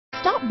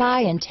Stop by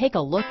and take a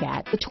look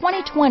at the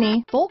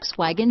 2020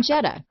 Volkswagen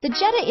Jetta. The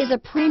Jetta is a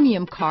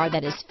premium car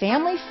that is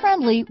family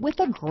friendly with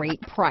a great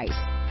price.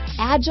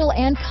 Agile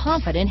and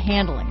confident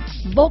handling.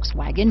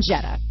 Volkswagen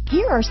Jetta.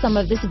 Here are some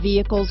of this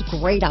vehicle's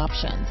great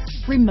options: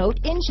 remote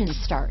engine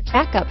start,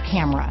 backup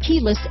camera,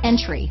 keyless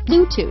entry,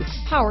 Bluetooth,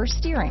 power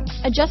steering,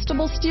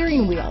 adjustable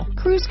steering wheel,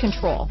 cruise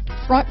control,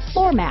 front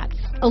floor mats,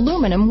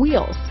 aluminum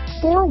wheels,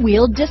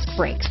 four-wheel disc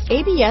brakes,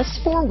 ABS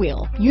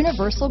four-wheel,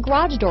 universal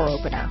garage door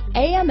opener,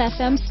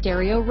 AM/FM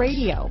stereo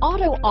radio,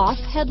 auto-off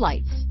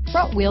headlights,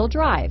 front-wheel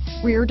drive,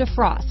 rear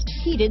defrost,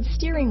 heated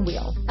steering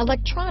wheel,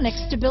 electronic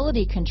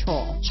stability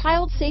control,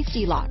 child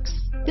safety locks.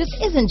 This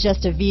isn't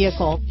just a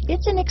vehicle,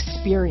 it's an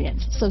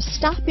experience, so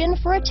stop in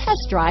for a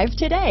test drive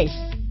today.